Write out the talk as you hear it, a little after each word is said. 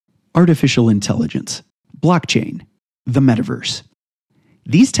artificial intelligence, blockchain, the metaverse.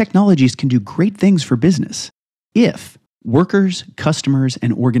 These technologies can do great things for business if workers, customers,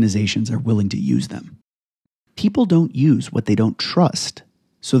 and organizations are willing to use them. People don't use what they don't trust,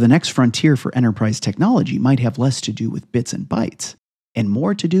 so the next frontier for enterprise technology might have less to do with bits and bytes and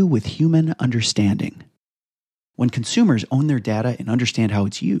more to do with human understanding. When consumers own their data and understand how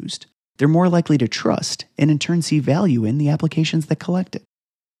it's used, they're more likely to trust and in turn see value in the applications that collect it.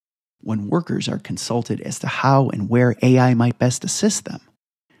 When workers are consulted as to how and where AI might best assist them,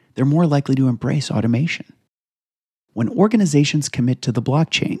 they're more likely to embrace automation. When organizations commit to the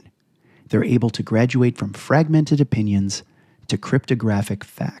blockchain, they're able to graduate from fragmented opinions to cryptographic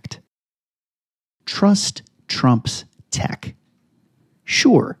fact. Trust trumps tech.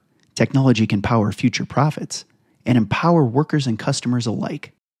 Sure, technology can power future profits and empower workers and customers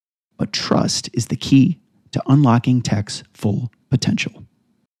alike, but trust is the key to unlocking tech's full potential.